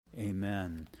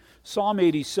Amen. Psalm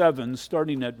 87,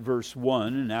 starting at verse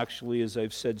 1, and actually, as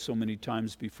I've said so many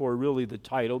times before, really the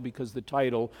title, because the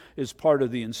title is part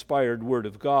of the inspired Word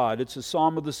of God. It's a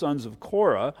psalm of the sons of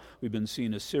Korah. We've been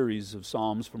seeing a series of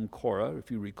psalms from Korah.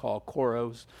 If you recall,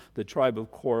 Korah, the tribe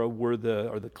of Korah, or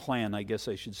the clan, I guess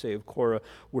I should say, of Korah,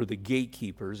 were the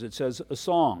gatekeepers. It says, a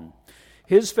song.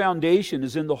 His foundation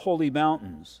is in the holy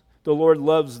mountains. The Lord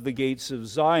loves the gates of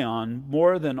Zion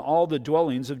more than all the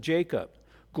dwellings of Jacob.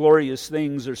 Glorious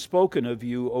things are spoken of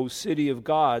you, O city of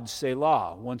God,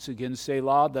 Selah. Once again,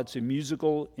 Selah, that's a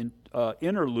musical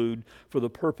interlude for the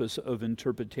purpose of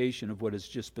interpretation of what has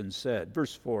just been said.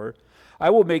 Verse 4,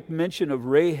 I will make mention of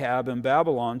Rahab and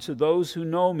Babylon to those who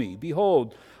know me.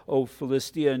 Behold, O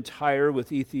Philistia and Tyre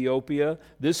with Ethiopia,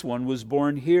 this one was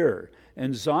born here.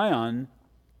 And Zion,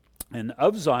 and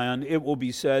of Zion it will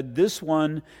be said, this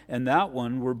one and that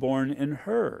one were born in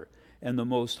her. And the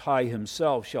Most High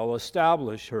himself shall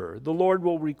establish her. The Lord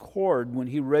will record when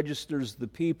he registers the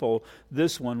people,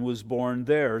 this one was born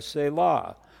there,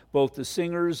 Selah. Both the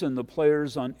singers and the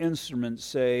players on instruments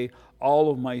say,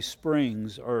 all of my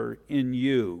springs are in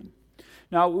you.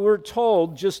 Now, we're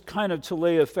told, just kind of to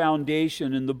lay a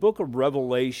foundation, in the book of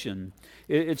Revelation,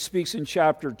 it speaks in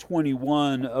chapter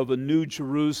 21 of a new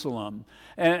Jerusalem.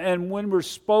 And when we're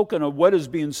spoken of, what is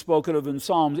being spoken of in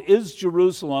Psalms is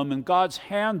Jerusalem and God's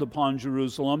hand upon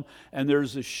Jerusalem, and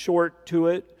there's a short to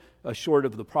it, a short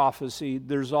of the prophecy.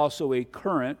 There's also a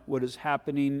current, what is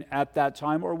happening at that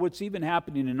time, or what's even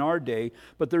happening in our day,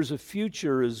 but there's a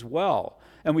future as well.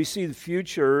 And we see the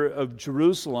future of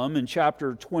Jerusalem. In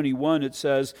chapter 21 it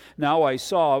says, now I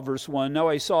saw, verse 1, now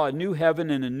I saw a new heaven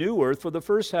and a new earth, for the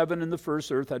first heaven and the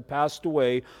first earth had passed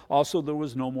away. Also there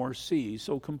was no more sea.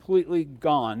 So completely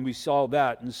gone. We saw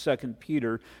that in 2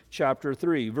 Peter chapter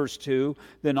 3. Verse 2,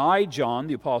 then I, John,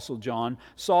 the Apostle John,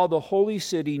 saw the holy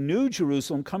city, New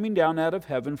Jerusalem, coming down out of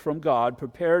heaven from God,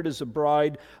 prepared as a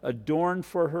bride adorned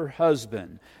for her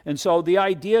husband. And so the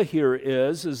idea here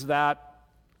is that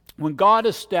when God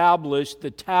established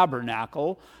the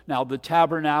tabernacle, now the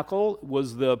tabernacle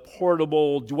was the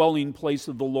portable dwelling place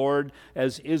of the Lord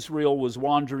as Israel was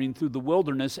wandering through the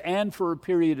wilderness, and for a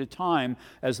period of time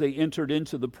as they entered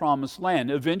into the promised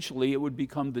land. Eventually it would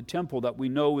become the temple that we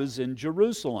know is in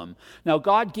Jerusalem. Now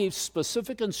God gave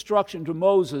specific instruction to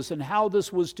Moses on how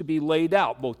this was to be laid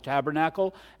out, both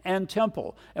tabernacle and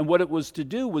temple. And what it was to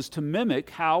do was to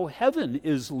mimic how heaven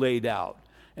is laid out.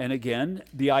 And again,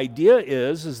 the idea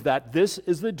is that this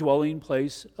is the dwelling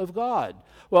place of God.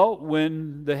 Well,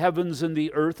 when the heavens and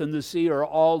the earth and the sea are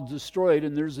all destroyed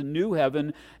and there's a new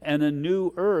heaven and a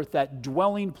new earth, that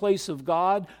dwelling place of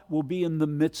God will be in the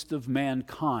midst of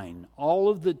mankind. All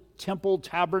of the temple,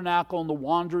 tabernacle, and the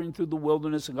wandering through the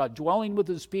wilderness and God dwelling with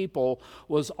his people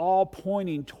was all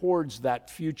pointing towards that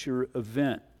future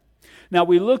event. Now,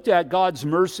 we looked at God's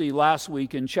mercy last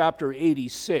week in chapter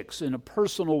 86 in a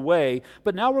personal way,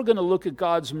 but now we're going to look at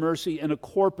God's mercy in a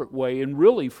corporate way and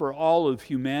really for all of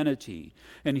humanity.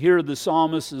 And here the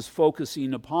psalmist is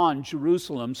focusing upon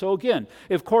Jerusalem. So again,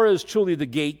 if Korah is truly the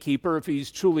gatekeeper, if he's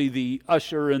truly the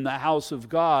usher in the house of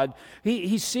God,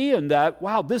 he's seeing that,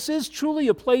 wow, this is truly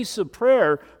a place of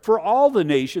prayer for all the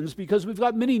nations, because we've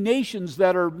got many nations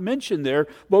that are mentioned there,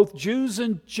 both Jews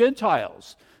and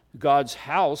Gentiles. God's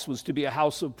house was to be a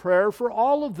house of prayer for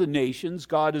all of the nations.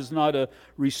 God is not a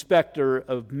respecter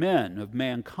of men, of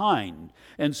mankind.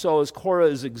 And so as Korah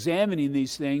is examining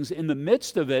these things, in the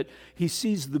midst of it, he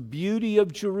sees the beauty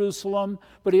of Jerusalem,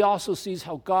 but he also sees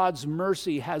how God's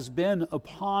mercy has been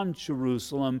upon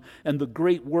Jerusalem and the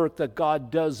great work that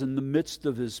God does in the midst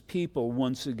of his people,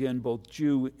 once again, both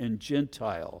Jew and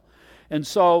Gentile. And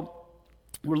so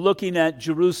we're looking at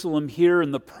Jerusalem here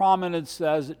and the prominence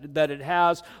that it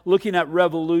has, looking at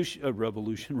Revelation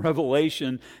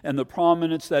and the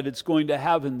prominence that it's going to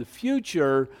have in the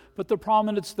future, but the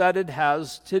prominence that it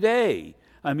has today.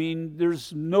 I mean,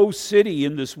 there's no city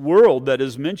in this world that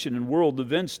is mentioned in world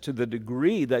events to the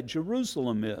degree that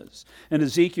Jerusalem is. In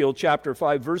Ezekiel chapter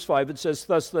 5, verse 5, it says,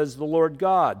 thus says the Lord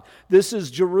God, this is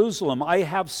Jerusalem. I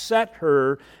have set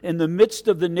her in the midst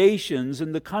of the nations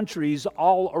and the countries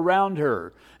all around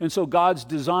her. And so God's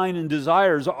design and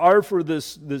desires are for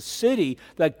this city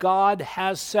that God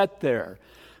has set there.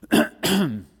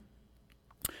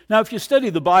 Now, if you study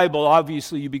the Bible,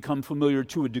 obviously you become familiar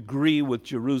to a degree with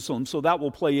Jerusalem, so that will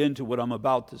play into what I'm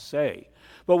about to say.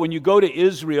 But when you go to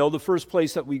Israel, the first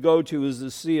place that we go to is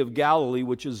the Sea of Galilee,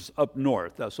 which is up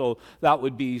north. So that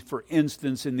would be, for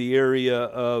instance, in the area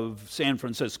of San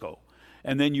Francisco.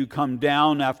 And then you come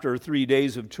down after 3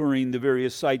 days of touring the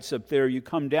various sites up there. You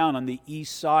come down on the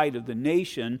east side of the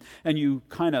nation and you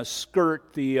kind of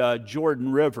skirt the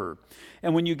Jordan River.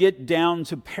 And when you get down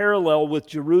to parallel with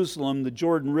Jerusalem, the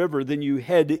Jordan River, then you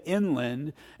head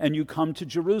inland and you come to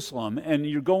Jerusalem. And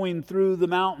you're going through the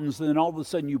mountains, and then all of a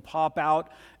sudden you pop out,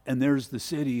 and there's the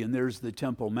city, and there's the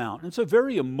Temple Mount. And it's a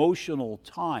very emotional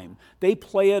time. They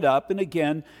play it up, and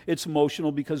again, it's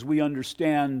emotional because we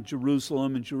understand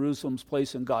Jerusalem and Jerusalem's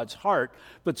place in God's heart,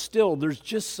 but still, there's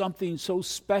just something so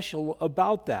special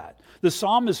about that. The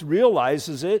psalmist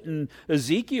realizes it, and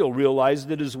Ezekiel realized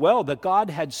it as well, that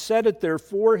God had set it there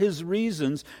for his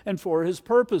reasons and for his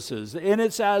purposes. And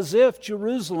it's as if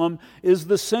Jerusalem is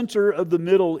the center of the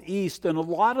Middle East and a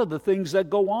lot of the things that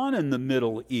go on in the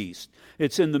Middle East.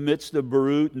 It's in the midst of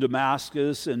Beirut and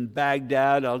Damascus and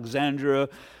Baghdad, Alexandria,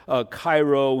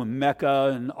 Cairo and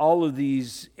Mecca, and all of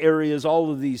these areas, all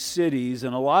of these cities,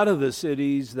 and a lot of the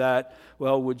cities that,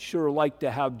 well, would sure like to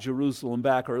have Jerusalem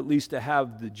back, or at least to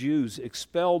have the Jews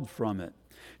expelled from it.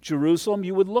 Jerusalem,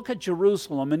 you would look at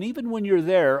Jerusalem, and even when you're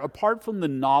there, apart from the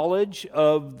knowledge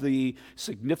of the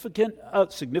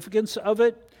significance of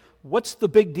it, what's the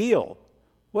big deal?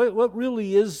 What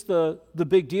really is the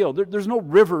big deal? There's no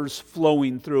rivers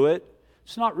flowing through it.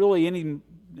 It's not really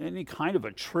any kind of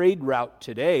a trade route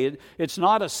today. It's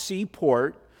not a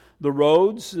seaport. The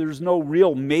roads, there's no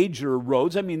real major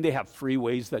roads. I mean, they have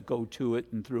freeways that go to it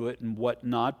and through it and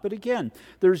whatnot. But again,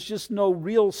 there's just no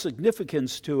real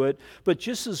significance to it. But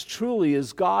just as truly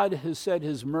as God has set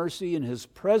his mercy and his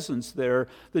presence there,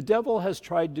 the devil has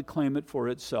tried to claim it for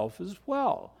itself as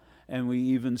well. And we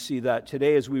even see that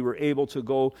today as we were able to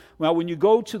go. Well, when you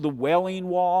go to the Wailing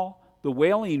Wall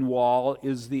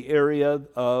is the area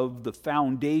of the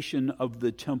foundation of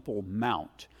the Temple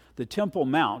Mount. The Temple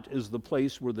Mount is the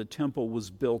place where the temple was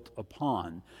built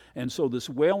upon. And so this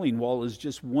Wailing Wall is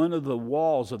just one of the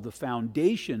walls of the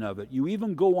foundation of it. You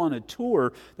even go on a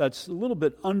tour that's a little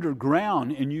bit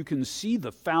underground, and you can see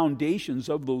the foundations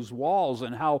of those walls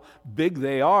and how big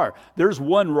they are. There's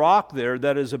one rock there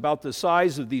that is about the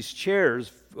size of these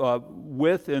chairs,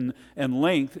 width and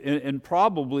length, and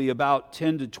probably about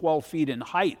 10 to 12 feet in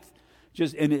height.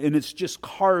 And it's just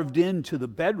carved into the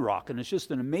bedrock, and it's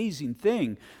just an amazing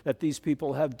thing that these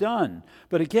people have done.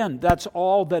 But again, that's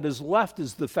all that is left,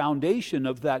 is the foundation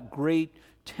of that great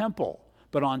temple.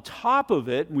 But on top of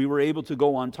it, we were able to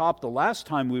go on top the last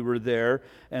time we were there,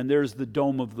 and there's the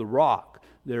Dome of the Rock.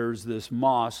 There's this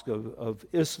mosque of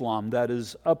Islam that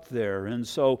is up there. And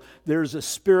so there's a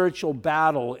spiritual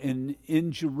battle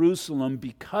in Jerusalem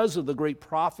because of the great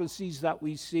prophecies that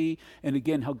we see. And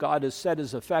again, how God has set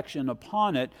his affection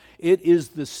upon it. It is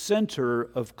the center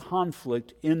of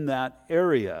conflict in that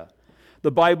area.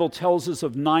 The Bible tells us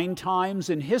of 9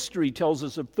 times, and history tells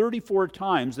us of 34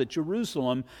 times that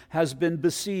Jerusalem has been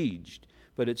besieged.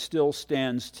 But it still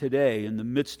stands today. In the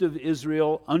midst of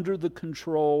Israel, under the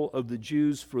control of the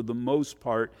Jews for the most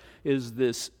part, is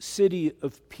this city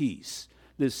of peace.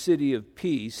 This city of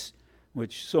peace,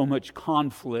 which so much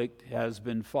conflict has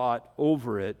been fought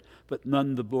over it, but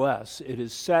nonetheless, it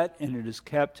is set and it is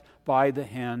kept by the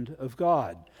hand of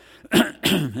God.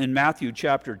 In Matthew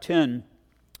chapter 10,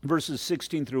 verses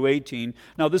 16 through 18.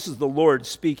 Now this is the Lord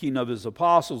speaking of his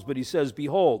apostles, but he says,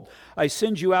 "Behold, I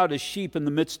send you out as sheep in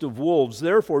the midst of wolves.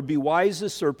 Therefore be wise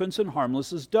as serpents and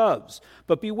harmless as doves.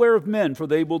 But beware of men, for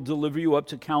they will deliver you up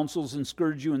to councils and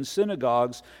scourge you in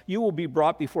synagogues. You will be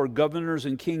brought before governors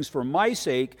and kings for my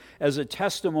sake, as a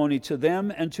testimony to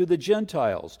them and to the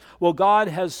Gentiles." Well, God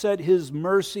has set his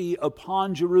mercy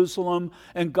upon Jerusalem,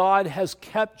 and God has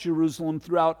kept Jerusalem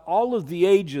throughout all of the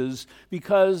ages,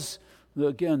 because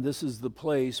again, this is the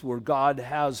place where God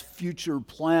has future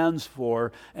plans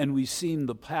for, and we've seen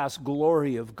the past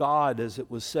glory of God as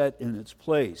it was set in its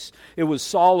place. It was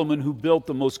Solomon who built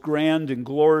the most grand and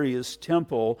glorious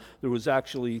temple. There was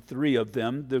actually 3 of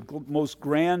them. The most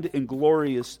grand and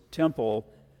glorious temple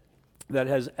that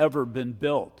has ever been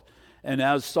built. And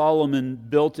as Solomon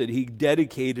built it, he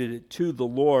dedicated it to the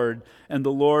Lord, and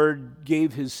the Lord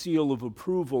gave his seal of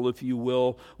approval, if you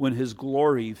will, when his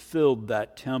glory filled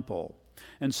that temple.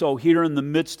 And so here in the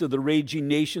midst of the raging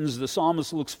nations, the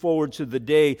psalmist looks forward to the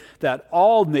day that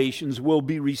all nations will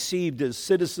be received as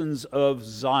citizens of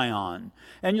Zion.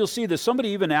 And you'll see this. Somebody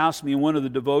even asked me in one of the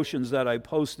devotions that I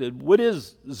posted, what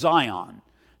is Zion?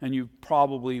 And you've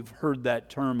probably heard that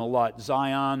term a lot,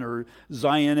 Zion or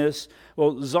Zionist.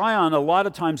 Well, Zion, a lot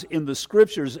of times in the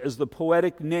scriptures, is the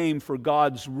poetic name for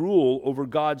God's rule over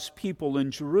God's people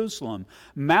in Jerusalem.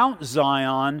 Mount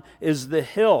Zion is the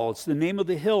hill. It's the name of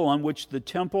the hill on which the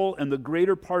temple and the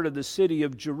greater part of the city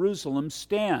of Jerusalem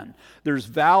stand. There's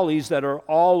valleys that are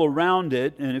all around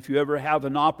it, and if you ever have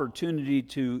an opportunity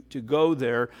to go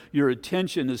there, your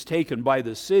attention is taken by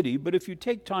the city. But if you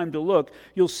take time to look,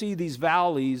 you'll see these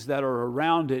valleys valleys that are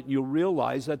around it, and you'll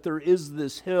realize that there is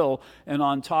this hill, and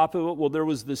on top of it, well, there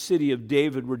was the city of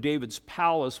David where David's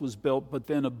palace was built, but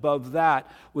then above that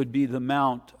would be the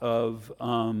mount of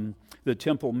the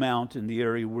Temple Mount in the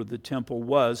area where the temple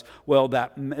was. Well,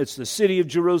 it's the city of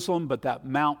Jerusalem, but that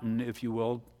mountain, if you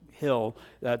will, hill,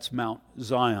 that's Mount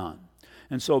Zion.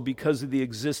 And so because of the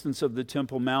existence of the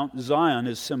Temple Mount, Zion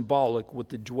is symbolic with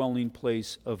the dwelling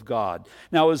place of God.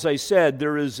 Now, as I said,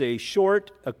 there is a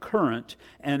short, a current,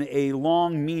 and a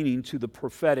long meaning to the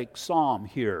prophetic psalm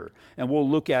here. And we'll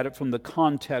look at it from the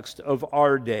context of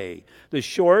our day. The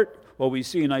short, well, we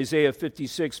see in Isaiah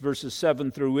 56, verses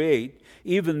 7 through 8,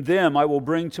 even them I will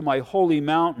bring to my holy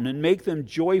mountain and make them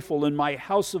joyful in my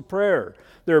house of prayer.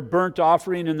 Their burnt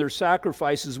offering and their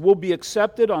sacrifices will be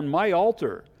accepted on my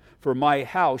altar. For my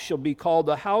house shall be called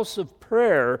a house of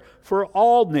prayer for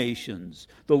all nations.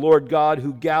 The Lord God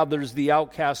who gathers the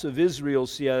outcasts of Israel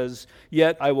says,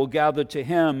 yet I will gather to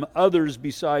him others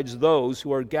besides those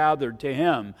who are gathered to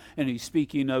him. And he's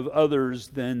speaking of others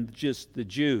than just the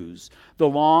Jews. The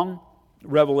long,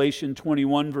 Revelation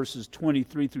 21, verses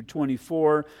 23 through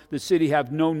 24, the city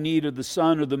have no need of the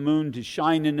sun or the moon to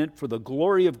shine in it, for the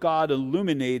glory of God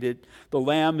illuminate it. The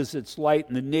Lamb is its light,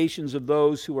 and the nations of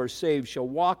those who are saved shall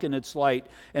walk in its light,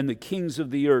 and the kings of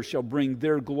the earth shall bring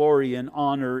their glory and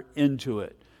honor into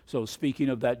it. So speaking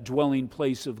of that dwelling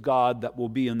place of God that will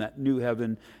be in that new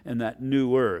heaven and that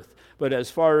new earth. But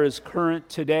as far as current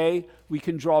today, we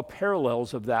can draw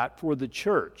parallels of that for the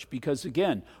church. Because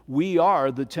again, we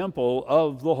are the temple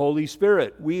of the Holy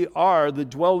Spirit. We are the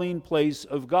dwelling place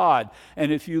of God.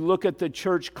 And if you look at the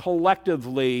church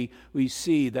collectively, we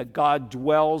see that God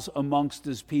dwells amongst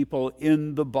his people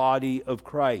in the body of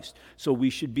Christ. So we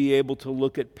should be able to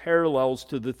look at parallels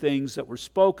to the things that were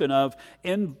spoken of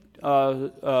in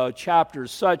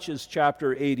chapters such as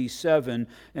chapter 87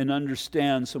 and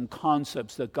understand some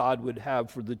concepts that God would have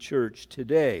for the church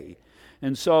today.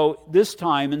 And so this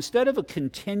time, instead of a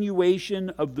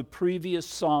continuation of the previous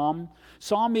psalm,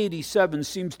 Psalm 87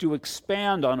 seems to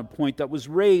expand on a point that was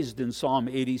raised in Psalm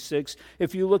 86.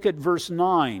 If you look at verse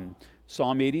 9,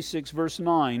 Psalm 86, verse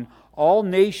 9, all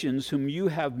nations whom you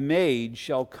have made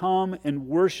shall come and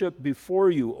worship before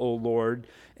you, O Lord,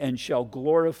 and shall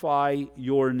glorify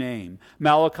your name.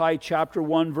 Malachi chapter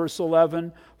 1, verse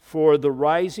 11, for from the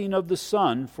rising of the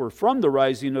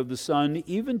sun,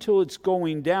 even till its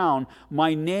going down,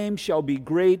 my name shall be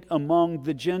great among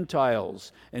the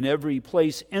Gentiles. In every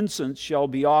place incense shall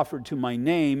be offered to my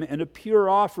name, and a pure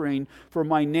offering, for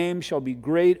my name shall be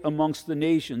great amongst the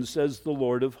nations, says the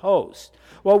Lord of hosts.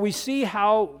 Well, we see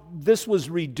how this was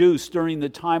reduced during the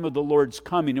time of the Lord's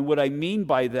coming. And what I mean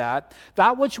by that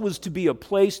which was to be a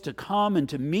place to come and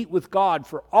to meet with God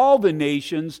for all the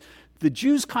nations, the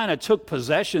Jews kind of took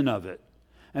possession of it.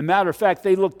 As a matter of fact,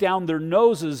 they looked down their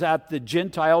noses at the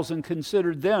Gentiles and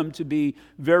considered them to be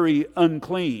very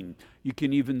unclean. You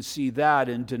can even see that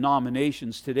in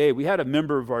denominations today. We had a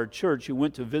member of our church who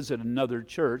went to visit another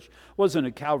church. It wasn't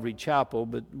a Calvary Chapel,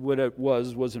 but what it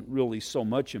wasn't really so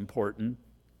much important.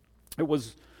 It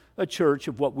was a church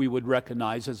of what we would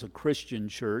recognize as a Christian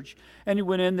church. And he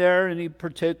went in there and he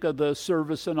partook of the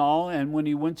service and all. And when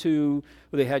he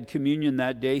they had communion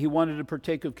that day, he wanted to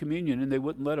partake of communion, and they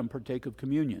wouldn't let him partake of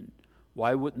communion.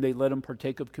 Why wouldn't they let him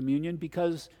partake of communion?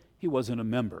 Because he wasn't a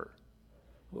member.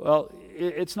 Well,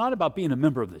 it's not about being a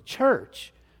member of the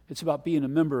church. It's about being a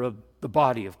member of the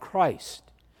body of Christ.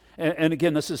 And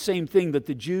again, that's the same thing that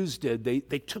the Jews did. They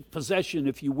took possession,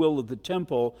 if you will, of the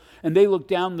temple, and they looked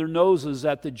down their noses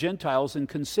at the Gentiles and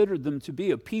considered them to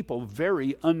be a people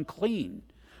very unclean.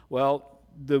 Well,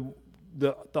 the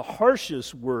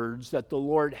harshest words that the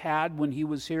Lord had when he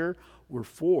was here were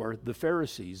for the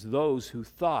Pharisees, those who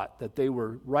thought that they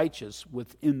were righteous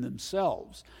within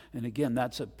themselves. And again,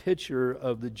 that's a picture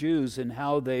of the Jews and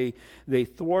how they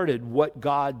thwarted what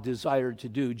God desired to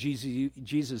do.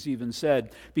 Jesus even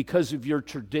said, because of your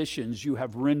traditions, you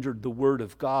have rendered the word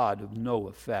of God of no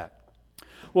effect.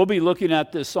 We'll be looking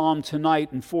at this psalm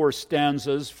tonight in 4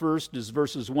 stanzas. First is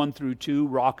verses 1 through 2,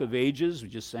 Rock of Ages. We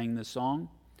just sang this song.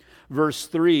 Verse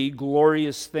 3,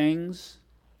 Glorious Things.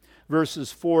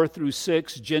 Verses 4 through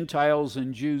 6, Gentiles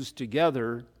and Jews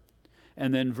together.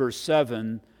 And then verse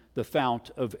 7, the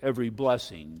fount of every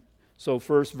blessing. So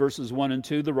first, verses 1 and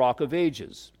 2, the Rock of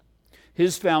Ages.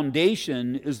 His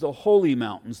foundation is the holy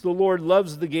mountains. The Lord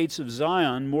loves the gates of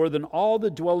Zion more than all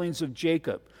the dwellings of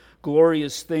Jacob.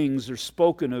 Glorious things are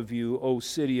spoken of you, O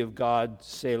city of God,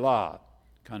 Selah.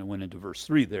 Kind of went into verse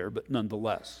 3 there, but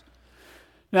nonetheless.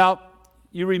 Now,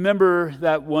 you remember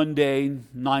that one day,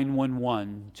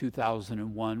 9/11,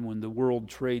 2001, when the World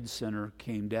Trade Center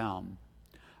came down.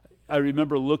 I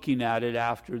remember looking at it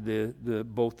after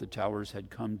both the towers had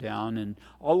come down and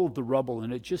all of the rubble,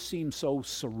 and it just seemed so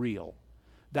surreal.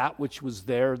 That which was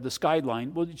there, the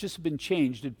skyline, well, it just had been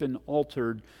changed. It had been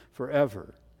altered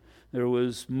forever. There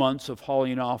was months of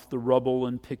hauling off the rubble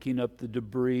and picking up the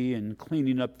debris and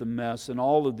cleaning up the mess and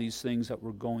all of these things that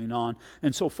were going on.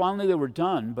 And so finally they were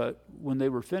done, but when they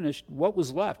were finished, what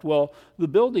was left? Well, the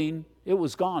building, it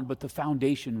was gone, but the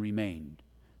foundation remained.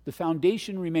 The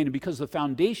foundation remained, and because the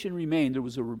foundation remained, there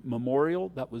was a memorial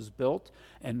that was built,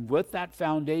 and with that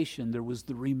foundation, there was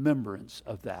the remembrance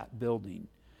of that building.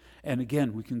 And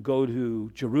again, we can go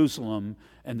to Jerusalem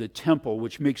and the temple,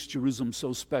 which makes Jerusalem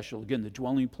so special. Again, the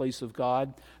dwelling place of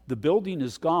God. The building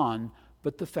is gone,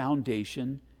 but the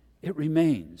foundation, it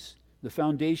remains. The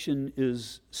foundation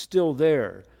is still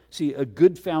there. See, a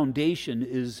good foundation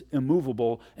is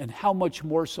immovable, and how much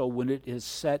more so when it is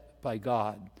set by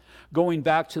God. Going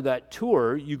back to that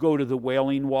tour, you go to the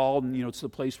Wailing Wall, and it's the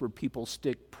place where people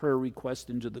stick prayer requests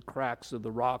into the cracks of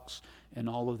the rocks and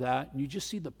all of that. And you just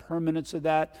see the permanence of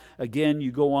that. Again,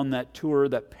 you go on that tour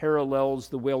that parallels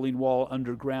the Wailing Wall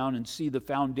underground and see the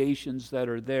foundations that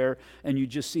are there, and you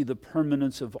just see the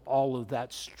permanence of all of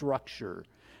that structure.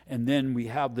 And then we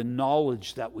have the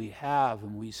knowledge that we have,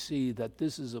 and we see that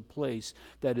this is a place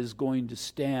that is going to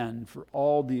stand for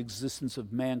all the existence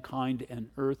of mankind and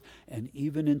earth and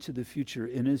even into the future.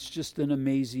 And it's just an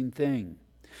amazing thing.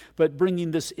 But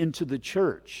bringing this into the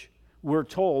church, we're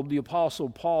told the Apostle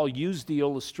Paul used the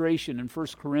illustration in 1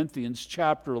 Corinthians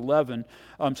chapter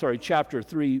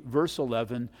 3, verse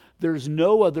 11. There's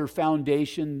no other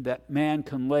foundation that man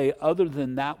can lay other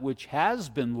than that which has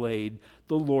been laid,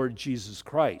 the Lord Jesus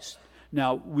Christ.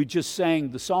 Now, we just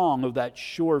sang the song of that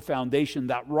sure foundation,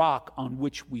 that rock on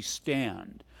which we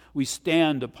stand. We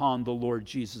stand upon the Lord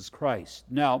Jesus Christ.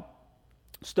 Now,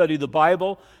 study the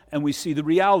Bible and we see the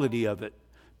reality of it.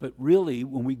 But really,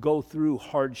 when we go through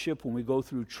hardship, when we go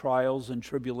through trials and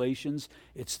tribulations,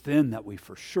 it's then that we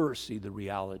for sure see the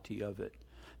reality of it.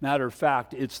 Matter of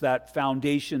fact, it's that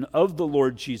foundation of the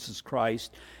Lord Jesus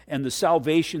Christ and the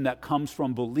salvation that comes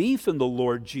from belief in the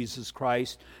Lord Jesus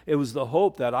Christ. It was the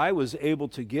hope that I was able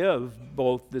to give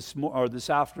both this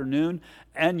afternoon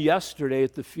and yesterday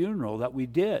at the funeral that we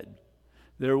did.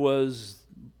 There was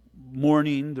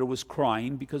mourning, there was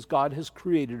crying, because God has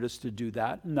created us to do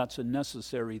that, and that's a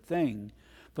necessary thing.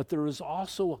 But there is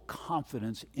also a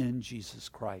confidence in Jesus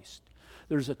Christ.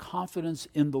 There's a confidence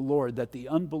in the Lord that the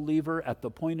unbeliever at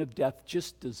the point of death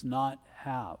just does not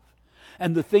have.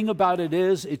 And the thing about it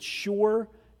is, it's sure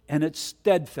and it's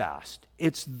steadfast.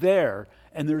 It's there,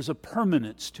 and there's a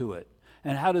permanence to it.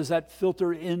 And how does that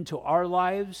filter into our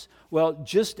lives? Well,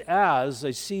 just as I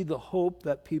see the hope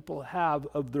that people have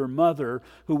of their mother,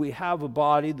 who we have a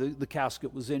body, the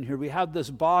casket was in here, we have this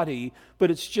body,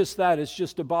 but it's just that, it's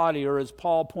just a body, or as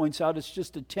Paul points out, it's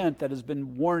just a tent that has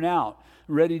been worn out,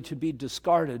 ready to be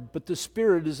discarded, but the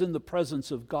spirit is in the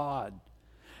presence of God.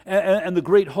 And the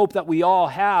great hope that we all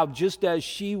have, just as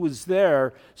she was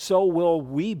there, so will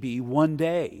we be one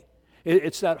day.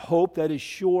 It's that hope that is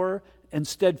sure and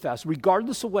steadfast,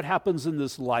 regardless of what happens in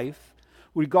this life,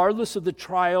 regardless of the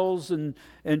trials and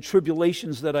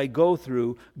tribulations that I go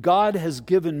through. God has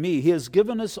given me, He has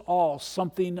given us all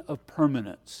something of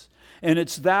permanence. And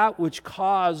it's that which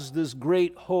caused this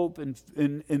great hope and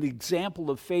an example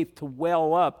of faith to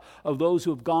well up of those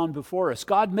who have gone before us.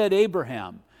 God met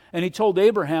Abraham, and He told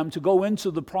Abraham to go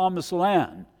into the promised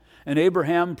land. And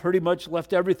Abraham pretty much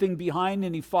left everything behind,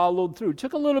 and he followed through. It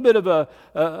took a little bit of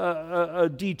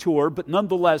a detour, but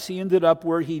nonetheless, he ended up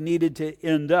where he needed to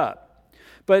end up.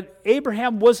 But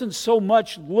Abraham wasn't so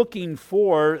much looking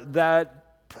for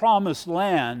that promised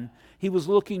land. He was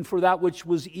looking for that which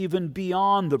was even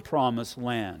beyond the promised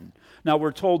land. Now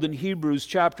we're told in Hebrews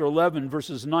chapter 11,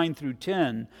 verses 9 through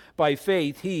 10, by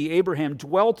faith he, Abraham,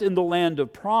 dwelt in the land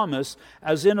of promise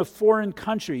as in a foreign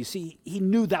country. See, he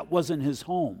knew that wasn't his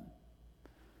home.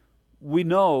 We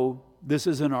know this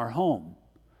isn't our home.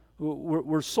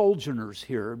 We're sojourners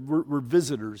here. We're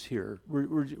visitors here.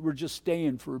 We're just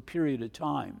staying for a period of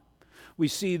time. We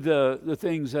see the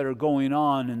things that are going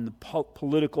on in the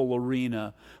political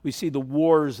arena. We see the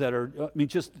wars that are,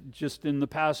 just in the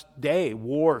past day,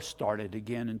 war started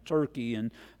again in Turkey and,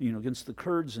 against the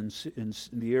Kurds in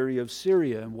the area of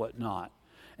Syria and whatnot.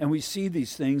 And we see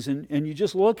these things and you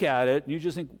just look at it and you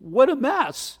just think, what a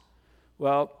mess.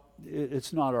 Well,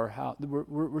 it's not our house.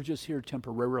 We're just here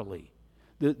temporarily.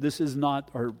 This is not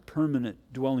our permanent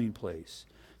dwelling place.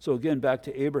 So again, back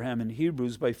to Abraham in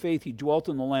Hebrews, by faith he dwelt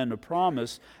in the land of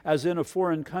promise as in a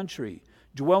foreign country,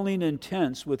 dwelling in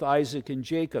tents with Isaac and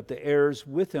Jacob, the heirs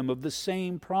with him of the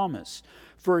same promise.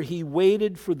 For he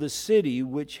waited for the city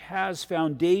which has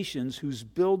foundations, whose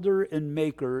builder and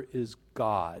maker is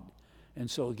God. And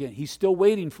so again, he's still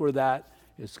waiting for that.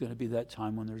 It's going to be that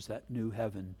time when there's that new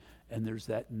heaven and there's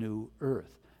that new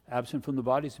earth. Absent from the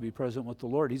body is to be present with the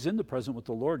Lord. He's in the present with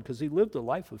the Lord because he lived a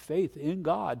life of faith in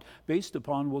God based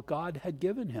upon what God had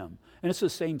given him. And it's the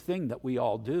same thing that we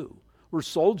all do. We're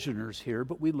sojourners here,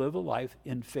 but we live a life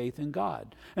in faith in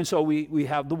God. And so we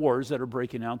have the wars that are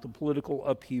breaking out, the political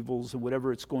upheavals and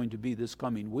whatever it's going to be this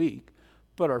coming week.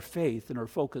 But our faith and our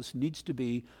focus needs to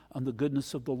be on the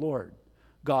goodness of the Lord.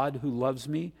 God who loves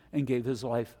me and gave his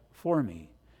life for me.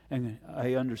 And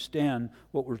I understand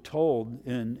what we're told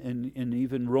in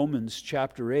even Romans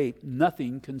chapter 8,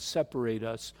 nothing can separate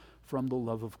us from the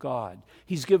love of God.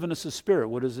 He's given us a spirit.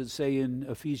 What does it say in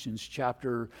Ephesians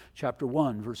chapter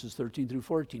 1, verses 13 through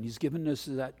 14? He's given us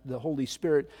the Holy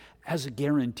Spirit as a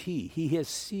guarantee. He has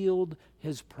sealed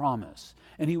his promise.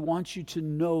 And he wants you to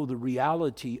know the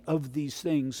reality of these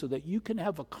things so that you can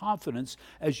have a confidence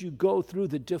as you go through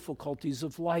the difficulties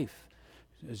of life.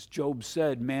 As Job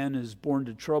said, man is born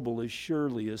to trouble as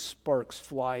surely as sparks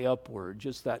fly upward.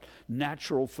 Just that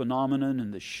natural phenomenon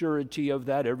and the surety of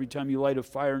that. Every time you light a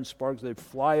fire and sparks, they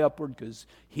fly upward because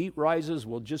heat rises.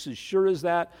 Well, just as sure as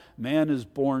that, man is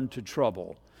born to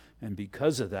trouble. And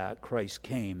because of that, Christ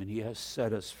came and he has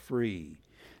set us free.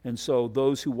 And so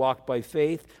those who walked by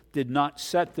faith did not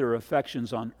set their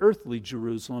affections on earthly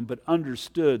Jerusalem, but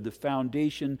understood the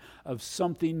foundation of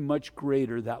something much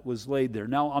greater that was laid there.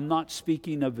 Now, I'm not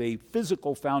speaking of a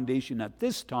physical foundation at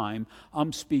this time.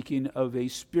 I'm speaking of a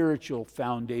spiritual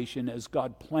foundation. As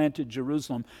God planted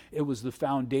Jerusalem, it was the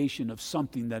foundation of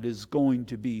something that is going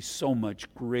to be so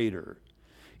much greater.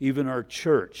 Even our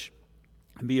church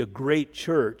can be a great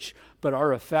church, but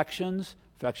our affections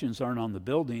aren't on the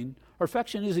building. Our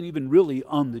affection isn't even really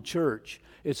on the church.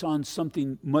 It's on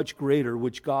something much greater,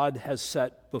 which God has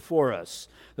set before us.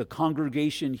 The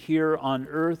congregation here on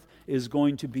earth is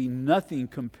going to be nothing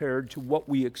compared to what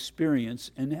we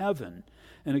experience in heaven.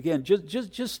 And again,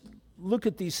 just look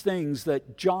at these things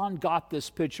that John got this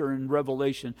picture in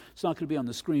Revelation. It's not going to be on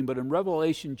the screen, but in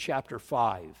Revelation chapter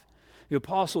 5. The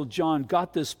Apostle John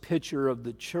got this picture of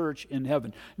the church in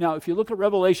heaven. Now, if you look at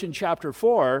Revelation chapter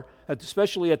 4,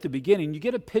 especially at the beginning, you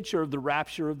get a picture of the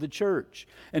rapture of the church.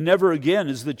 And never again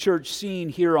is the church seen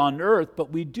here on earth, but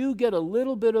we do get a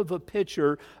little bit of a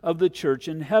picture of the church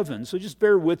in heaven. So just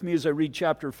bear with me as I read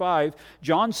chapter 5.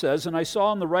 John says, "And I saw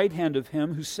on the right hand of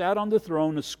him who sat on the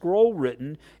throne a scroll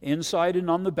written inside and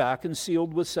on the back and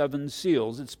sealed with 7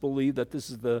 seals." It's believed that this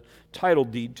is the title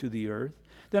deed to the earth.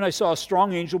 Then I saw a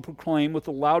strong angel proclaim with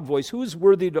a loud voice, "Who is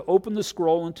worthy to open the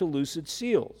scroll and to loose its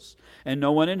seals?" And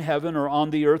no one in heaven or on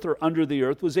the earth or under the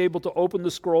earth was able to open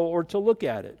the scroll or to look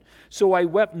at it. So I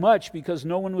wept much because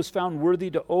no one was found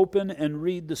worthy to open and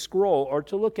read the scroll or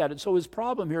to look at it. So his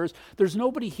problem here is there's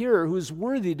nobody here who is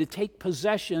worthy to take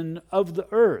possession of the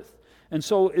earth. And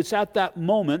so it's at that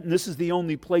moment, and this is the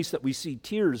only place that we see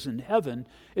tears in heaven,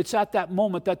 it's at that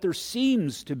moment that there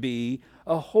seems to be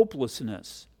a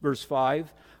hopelessness. Verse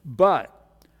 5,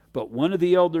 But one of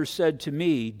the elders said to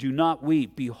me, "Do not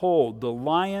weep. Behold, the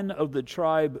Lion of the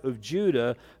tribe of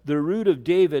Judah, the Root of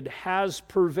David, has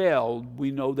prevailed."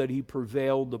 We know that he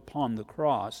prevailed upon the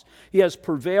cross. "He has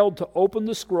prevailed to open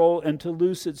the scroll and to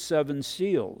loose its 7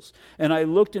 seals. And I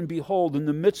looked, and behold, in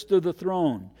the midst of the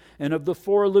throne and of the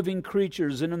 4 living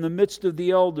creatures, and in the midst of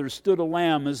the elders, stood a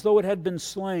lamb as though it had been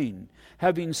slain,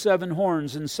 having 7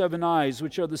 horns and 7 eyes,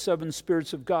 which are the 7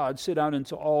 spirits of God, sent out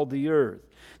into all the earth.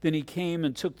 Then he came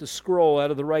and took the scroll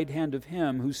out of the right hand of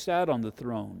him who sat on the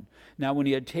throne. Now when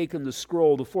he had taken the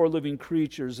scroll, the 4 living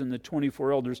creatures and the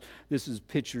 24 elders," this is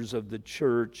pictures of the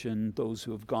church and those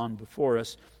who have gone before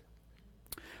us,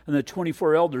 "and the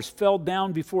 24 elders fell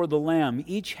down before the Lamb,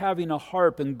 each having a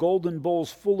harp and golden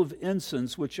bowls full of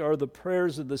incense, which are the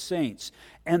prayers of the saints.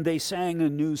 And they sang a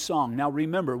new song." Now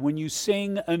remember, when you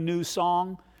sing a new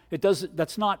song,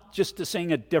 that's not just to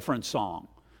sing a different song.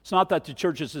 It's not that the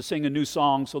church is to sing a new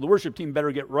song, so the worship team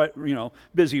better get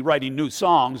busy writing new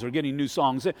songs or getting new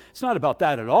songs. It's not about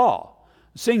that at all.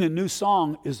 Singing a new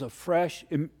song is a fresh,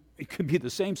 it could be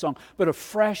the same song, but a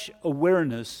fresh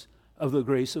awareness of the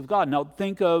grace of God. Now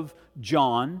think of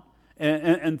John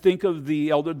and think of the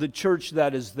elder, the church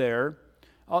that is there.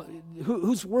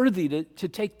 Who's worthy to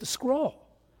take the scroll?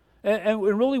 And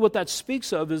really what that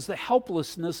speaks of is the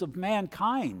helplessness of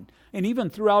mankind. And even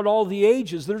throughout all the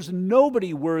ages, there's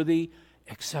nobody worthy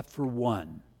except for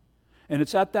one. And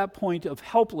it's at that point of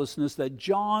helplessness that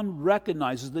John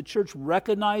recognizes, the church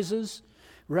recognizes,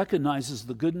 recognizes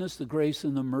the goodness, the grace,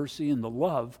 and the mercy, and the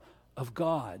love of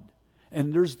God.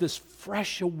 And there's this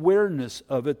fresh awareness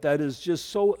of it that is just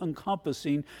so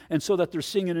encompassing, and so that they're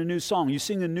singing a new song. You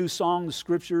sing a new song, the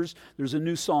scriptures, there's a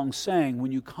new song sang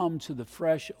when you come to the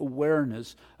fresh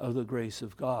awareness of the grace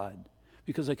of God.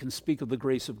 Because I can speak of the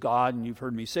grace of God, and you've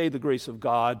heard me say the grace of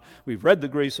God. We've read the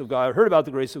grace of God, heard about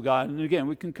the grace of God, and again,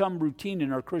 we can come routine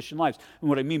in our Christian lives. And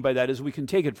what I mean by that is we can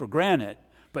take it for granted.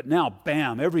 But now,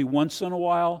 bam, every once in a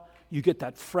while, you get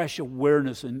that fresh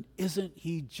awareness, and isn't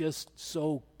he just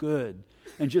so good?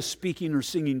 And just speaking or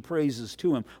singing praises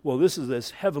to him. Well, this is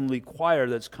this heavenly choir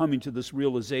that's coming to this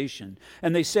realization.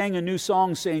 And they sang a new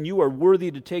song saying, "You are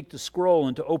worthy to take the scroll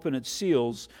and to open its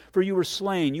seals, for you were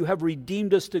slain. You have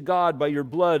redeemed us to God by your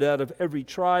blood out of every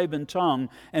tribe and tongue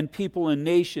and people and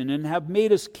nation, and have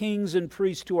made us kings and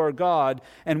priests to our God,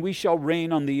 and we shall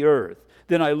reign on the earth."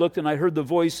 Then I looked and I heard the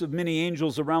voice of many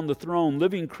angels around the throne,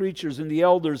 living creatures and the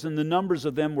elders, and the numbers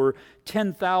of them were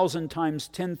 10,000 times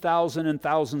 10,000 and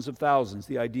thousands of thousands.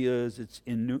 The idea is it's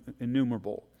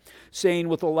innumerable. Saying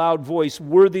with a loud voice,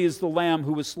 "Worthy is the Lamb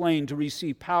who was slain to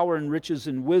receive power and riches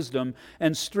and wisdom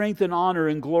and strength and honor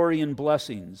and glory and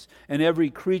blessings. And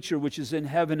every creature which is in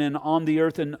heaven and on the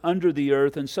earth and under the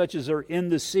earth and such as are in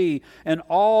the sea and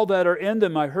all that are in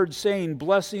them, I heard saying,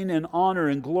 blessing and honor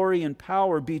and glory and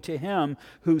power be to him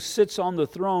who sits on the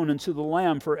throne and to the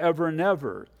Lamb forever and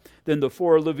ever." Then the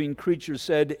 4 living creatures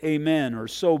said, "Amen," or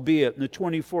 "So be it." And the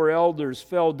 24 elders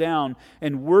fell down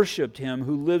and worshiped him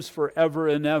who lives forever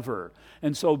and ever.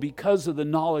 And so because of the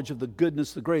knowledge of the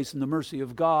goodness, the grace, and the mercy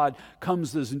of God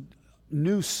comes this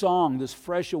new song, this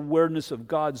fresh awareness of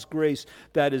God's grace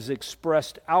that is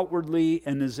expressed outwardly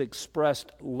and is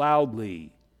expressed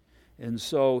loudly. And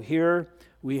so here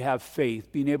we have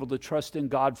faith, being able to trust in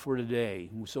God for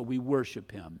today. So we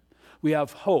worship him. We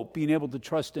have hope, being able to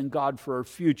trust in God for our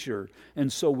future,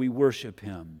 and so we worship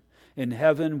him. In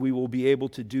heaven, we will be able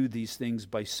to do these things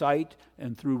by sight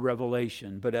and through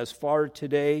revelation. But as far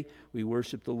today, we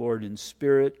worship the Lord in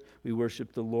spirit. We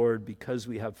worship the Lord because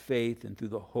we have faith and through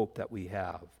the hope that we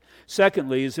have.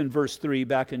 Secondly, is in verse 3,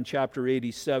 back in chapter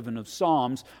 87 of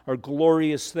Psalms, are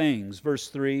glorious things. Verse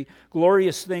 3,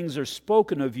 "Glorious things are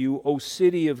spoken of you, O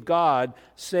city of God,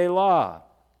 Selah."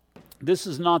 This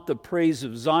is not the praise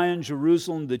of Zion,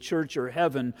 Jerusalem, the church, or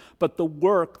heaven, but the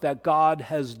work that God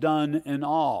has done in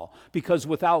all. Because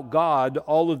without God,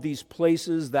 all of these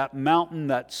places, that mountain,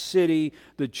 that city,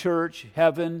 the church,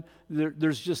 heaven,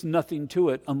 there's just nothing to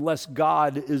it unless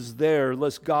God is there,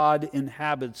 unless God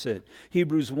inhabits it.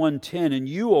 Hebrews 1:10, "And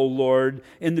you, O Lord,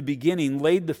 in the beginning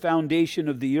laid the foundation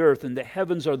of the earth, and the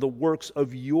heavens are the works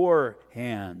of your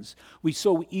hands." We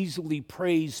so easily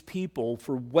praise people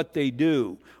for what they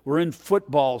do. We're in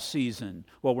football season.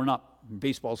 Well, we're not.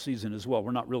 Baseball season as well.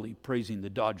 We're not really praising the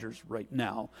Dodgers right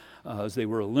now as they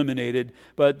were eliminated,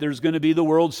 but there's going to be the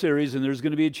World Series, and there's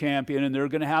going to be a champion, and they're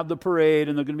going to have the parade,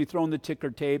 and they're going to be throwing the ticker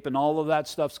tape, and all of that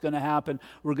stuff's going to happen.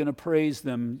 We're going to praise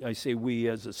them. I say we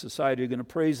as a society are going to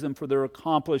praise them for their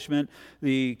accomplishment.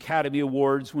 The Academy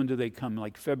Awards, when do they come?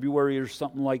 Like February or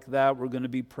something like that. We're going to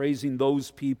be praising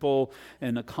those people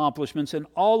and accomplishments and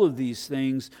all of these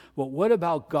things. But what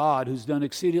about God, who's done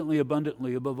exceedingly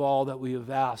abundantly above all that we have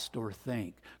asked or think?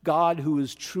 God who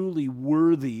is truly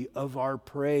worthy of our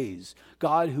praise.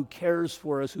 God who cares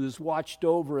for us, who has watched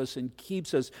over us and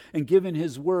keeps us and given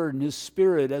his word and his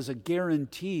spirit as a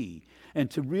guarantee. And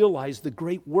to realize the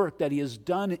great work that he has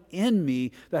done in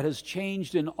me that has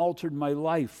changed and altered my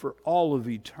life for all of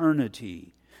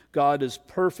eternity. God is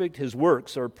perfect. His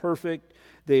works are perfect.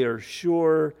 They are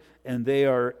sure and they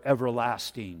are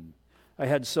everlasting. I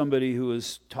had somebody who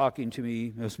was talking to me,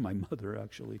 it was my mother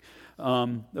actually,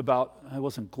 about, it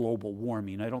wasn't global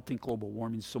warming. I don't think global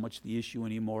warming is so much the issue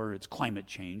anymore. It's climate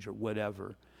change or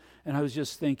whatever. And I was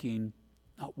just thinking,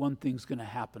 not one thing's going to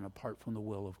happen apart from the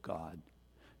will of God.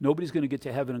 Nobody's going to get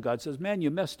to heaven and God says, "Man,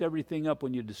 you messed everything up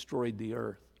when you destroyed the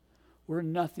earth." We're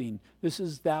nothing. This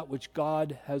is that which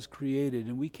God has created,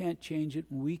 and we can't change it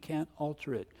and we can't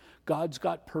alter it. God's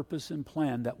got purpose and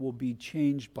plan that will be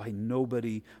changed by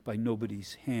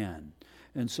nobody's hand.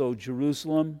 And so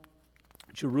Jerusalem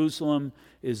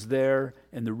is there,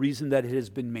 and the reason that it has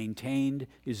been maintained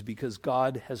is because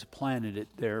God has planted it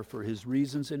there for his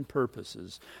reasons and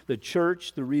purposes. The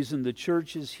church, the reason the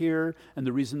church is here and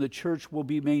the reason the church will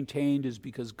be maintained is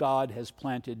because God has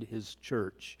planted his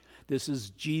church. This is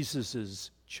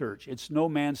Jesus's church. It's no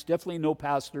man's, definitely no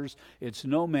pastor's. It's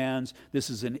no man's. This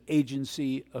is an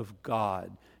agency of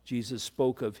God. Jesus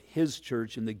spoke of his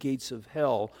church, and the gates of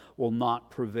hell will not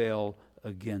prevail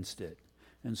against it.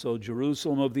 And so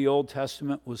Jerusalem of the Old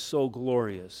Testament was so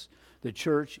glorious. The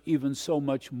church, even so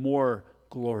much more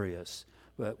glorious.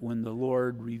 But when the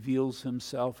Lord reveals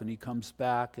himself and he comes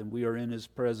back and we are in his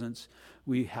presence,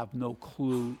 we have no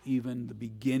clue even the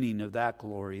beginning of that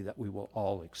glory that we will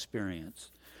all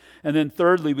experience. And then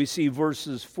thirdly, we see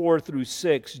verses 4 through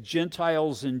 6,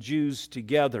 Gentiles and Jews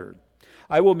together.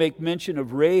 I will make mention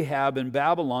of Rahab and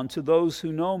Babylon to those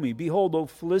who know me. Behold, O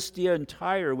Philistia and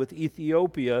Tyre with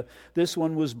Ethiopia, this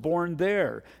one was born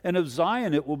there. And of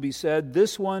Zion it will be said,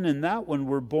 this one and that one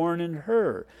were born in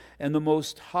her. And the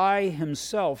Most High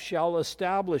himself shall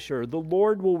establish her. The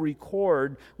Lord will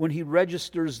record when he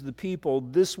registers the people,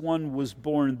 this one was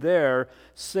born there,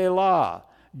 Selah.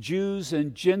 Jews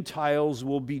and Gentiles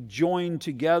will be joined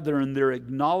together in their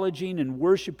acknowledging and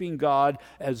worshiping God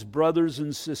as brothers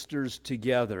and sisters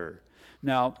together.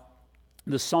 Now,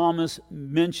 the psalmist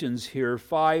mentions here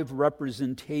 5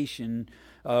 representing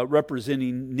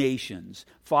nations.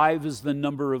 5 is the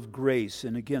number of grace.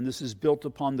 And again, this is built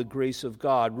upon the grace of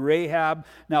God. Rahab,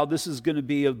 now this is going to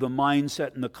be of the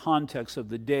mindset and the context of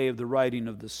the day of the writing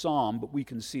of the psalm, but we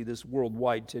can see this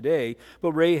worldwide today.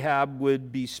 But Rahab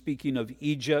would be speaking of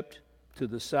Egypt to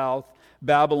the south,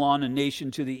 Babylon, a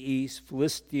nation to the east,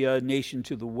 Philistia, a nation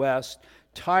to the west,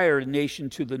 Tyre, a nation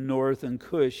to the north, and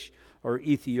Cush, or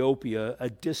Ethiopia, a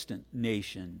distant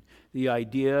nation. The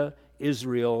idea,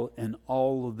 Israel and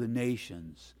all of the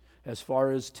nations. As far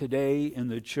as today in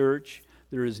the church,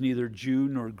 there is neither Jew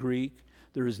nor Greek.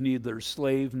 There is neither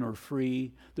slave nor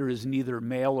free. There is neither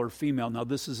male or female. Now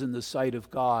this is in the sight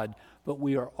of God, but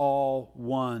we are all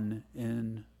one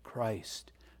in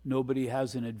Christ. Nobody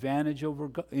has an advantage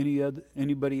over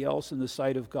anybody else in the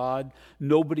sight of God.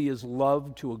 Nobody is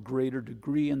loved to a greater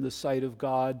degree in the sight of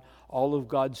God. All of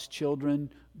God's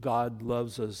children, God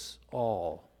loves us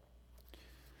all.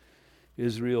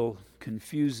 Israel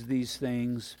confused these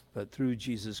things, but through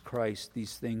Jesus Christ,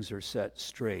 these things are set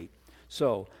straight.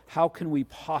 So, how can we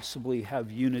possibly have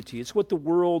unity? It's what the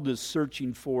world is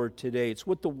searching for today. It's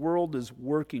what the world is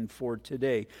working for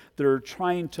today. They're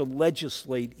trying to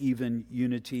legislate even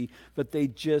unity, but they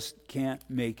just can't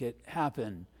make it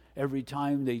happen. Every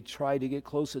time they try to get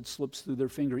close, it slips through their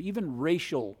finger. Even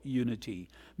racial unity.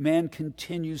 Man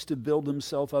continues to build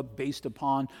himself up based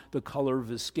upon the color of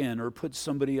his skin or put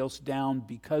somebody else down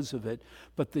because of it.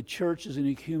 But the church is an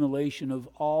accumulation of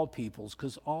all peoples,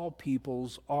 because all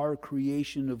peoples are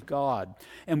creation of God.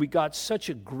 And we got such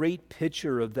a great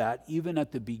picture of that even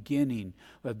at the beginning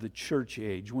of the church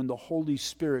age, when the Holy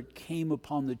Spirit came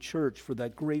upon the church for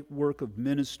that great work of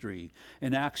ministry.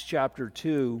 In Acts chapter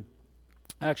 2,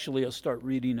 actually, I'll start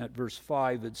reading at verse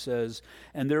 5. It says,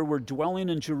 and there were dwelling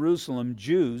in Jerusalem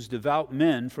Jews, devout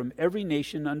men from every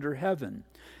nation under heaven.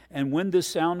 And when this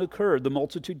sound occurred, the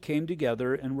multitude came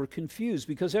together and were confused,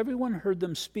 because everyone heard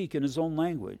them speak in his own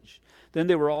language. Then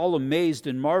they were all amazed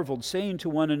and marveled, saying to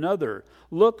one another,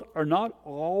 look, are not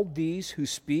all these who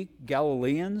speak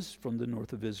Galileans from the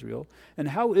north of Israel? And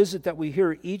how is it that we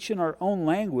hear each in our own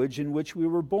language in which we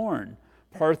were born?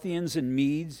 Parthians and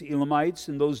Medes, Elamites,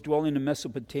 and those dwelling in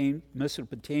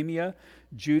Mesopotamia,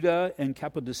 Judah and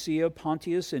Cappadocia,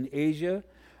 Pontus and Asia,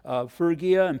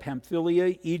 Phrygia and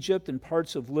Pamphylia, Egypt and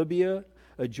parts of Libya,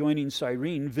 adjoining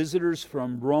Cyrene, visitors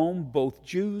from Rome, both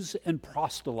Jews and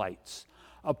proselytes.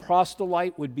 A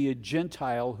proselyte would be a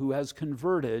Gentile who has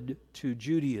converted to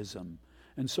Judaism.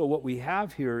 And so what we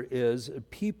have here is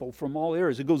people from all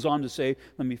areas. It goes on to say,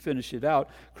 let me finish it out,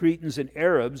 Cretans and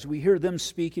Arabs, we hear them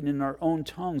speaking in our own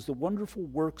tongues the wonderful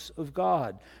works of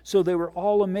God. So they were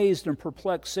all amazed and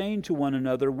perplexed, saying to one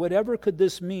another, whatever could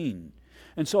this mean?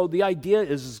 And so the idea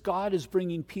is God is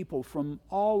bringing people from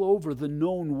all over the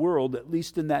known world, at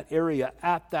least in that area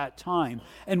at that time.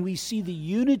 And we see the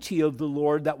unity of the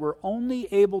Lord that we're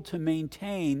only able to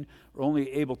maintain, or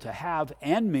only able to have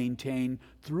and maintain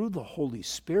through the Holy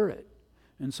Spirit.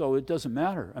 And so it doesn't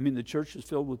matter. I mean, the church is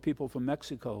filled with people from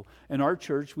Mexico. In our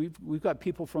church, we've got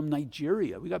people from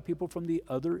Nigeria. We've got people from the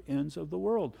other ends of the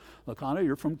world. Lakana,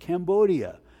 you're from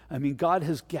Cambodia. I mean, God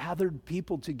has gathered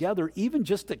people together, even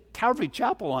just at Calvary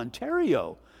Chapel,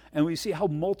 Ontario. And we see how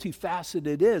multifaceted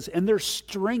it is. And there's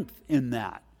strength in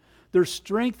that. There's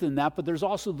strength in that, but there's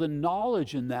also the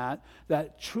knowledge in that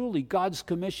truly God's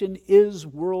commission is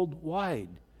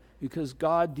worldwide. Because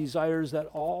God desires that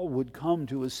all would come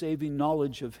to a saving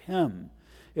knowledge of Him.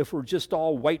 If we're just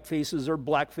all white faces or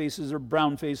black faces or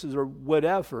brown faces or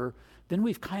whatever, then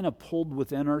we've kind of pulled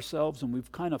within ourselves and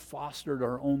we've kind of fostered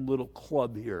our own little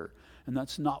club here. And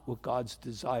that's not what God's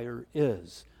desire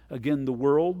is. Again, the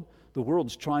world, The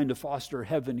world's trying to foster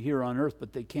heaven here on earth,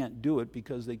 but they can't do it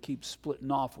because they keep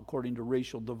splitting off according to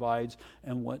racial divides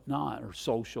and whatnot, or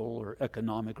social or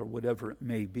economic or whatever it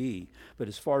may be. But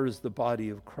as far as the body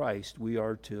of Christ, we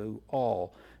are to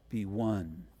all be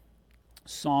one.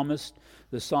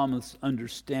 The psalmist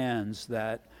understands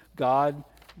that God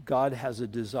has a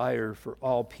desire for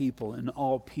all people, and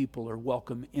all people are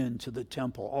welcome into the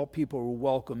temple. All people are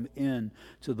welcome in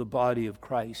to the body of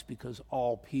Christ, because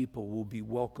all people will be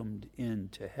welcomed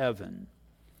into heaven.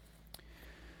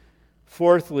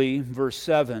 Fourthly, verse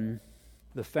 7,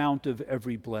 the fount of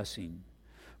every blessing.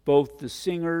 Both the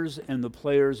singers and the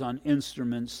players on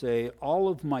instruments say, all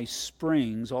of my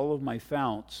springs, all of my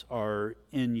founts are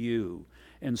in you.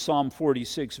 In Psalm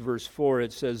 46, verse 4,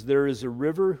 it says, there is a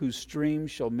river whose streams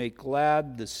shall make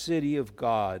glad the city of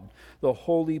God, the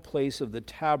holy place of the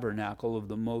tabernacle of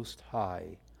the Most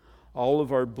High. All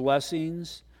of our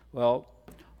blessings, well,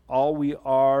 all we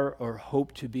are or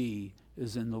hope to be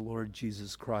is in the Lord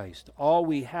Jesus Christ. All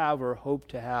we have or hope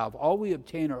to have, all we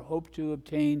obtain or hope to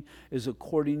obtain is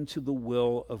according to the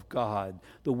will of God.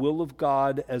 The will of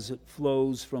God as it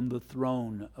flows from the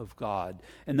throne of God.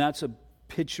 And that's a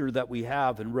picture that we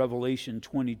have in Revelation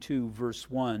 22, verse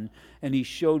 1. And he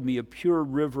showed me a pure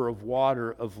river of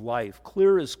water of life,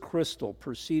 clear as crystal,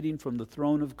 proceeding from the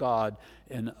throne of God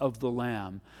and of the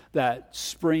Lamb. That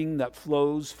spring that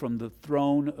flows from the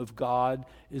throne of God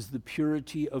is the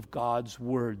purity of God's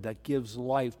word that gives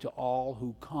life to all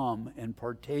who come and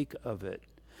partake of it.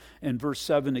 And verse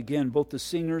 7 again, both the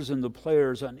singers and the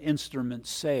players on instruments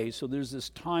say. So there's this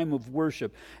time of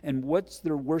worship. And what's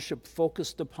their worship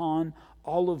focused upon?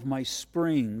 All of my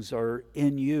springs are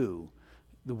in you.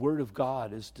 The word of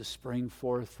God is to spring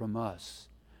forth from us.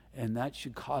 And that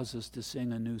should cause us to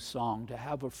sing a new song, to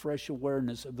have a fresh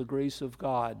awareness of the grace of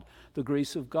God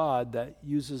that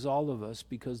uses all of us,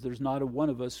 because there's not a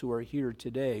one of us who are here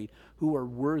today who are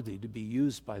worthy to be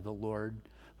used by the Lord.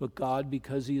 But God,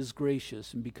 because he is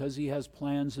gracious and because he has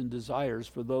plans and desires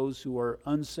for those who are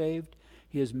unsaved,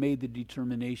 he has made the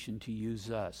determination to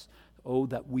use us. Oh,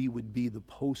 that we would be the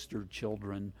poster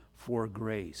children for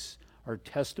grace. Our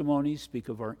testimonies speak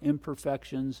of our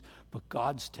imperfections, but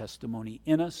God's testimony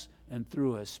in us and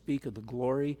through us speak of the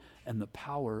glory and the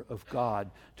power of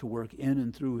God to work in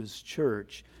and through his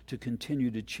church, to continue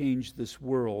to change this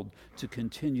world, to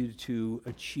continue to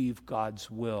achieve God's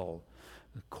will.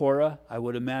 Korah, I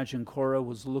would imagine Korah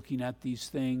was looking at these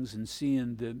things and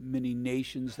seeing the many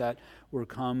nations that were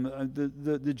come.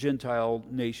 The Gentile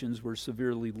nations were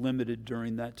severely limited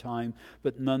during that time,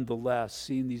 but nonetheless,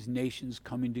 seeing these nations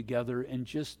coming together and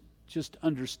just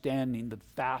understanding the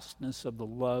vastness of the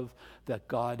love that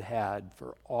God had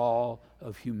for all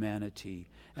of humanity.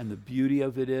 And the beauty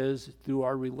of it is, through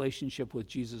our relationship with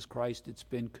Jesus Christ, it's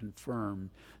been confirmed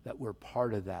that we're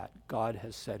part of that. God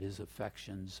has set his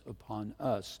affections upon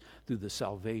us through the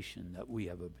salvation that we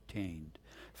have obtained.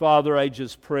 Father, I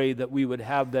just pray that we would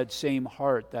have that same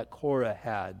heart that Korah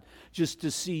had, just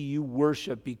to see you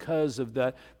worship because of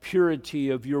the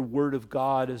purity of your word of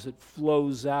God as it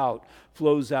flows out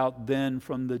then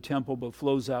from the temple, but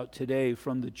flows out today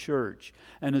from the church.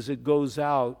 And as it goes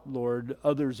out, Lord,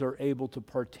 others are able to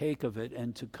partake of it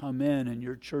and to come in, and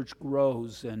your church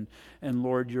grows, and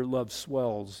Lord, your love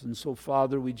swells. And so,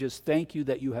 Father, we just thank you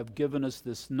that you have given us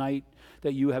this night,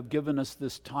 that you have given us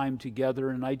this time together.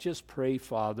 And I just pray,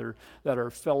 Father, that our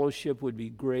fellowship would be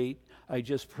great. I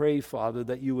just pray, Father,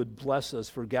 that you would bless us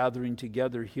for gathering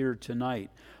together here tonight.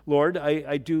 Lord,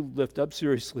 I do lift up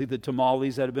seriously the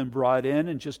tamales that have been brought in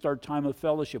and just our time of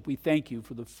fellowship. We thank you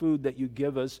for the food that you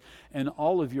give us and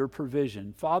all of your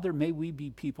provision. Father, may we be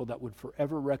people that would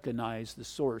forever recognize the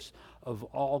source of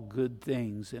all good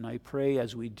things. And I pray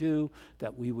as we do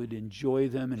that we would enjoy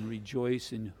them and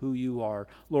rejoice in who you are.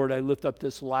 Lord, I lift up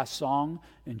this last song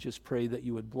and just pray that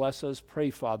you would bless us.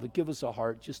 Pray, Father, give us a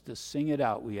heart just to sing it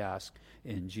out, we ask.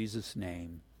 In Jesus'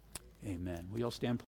 name, amen. We all stand.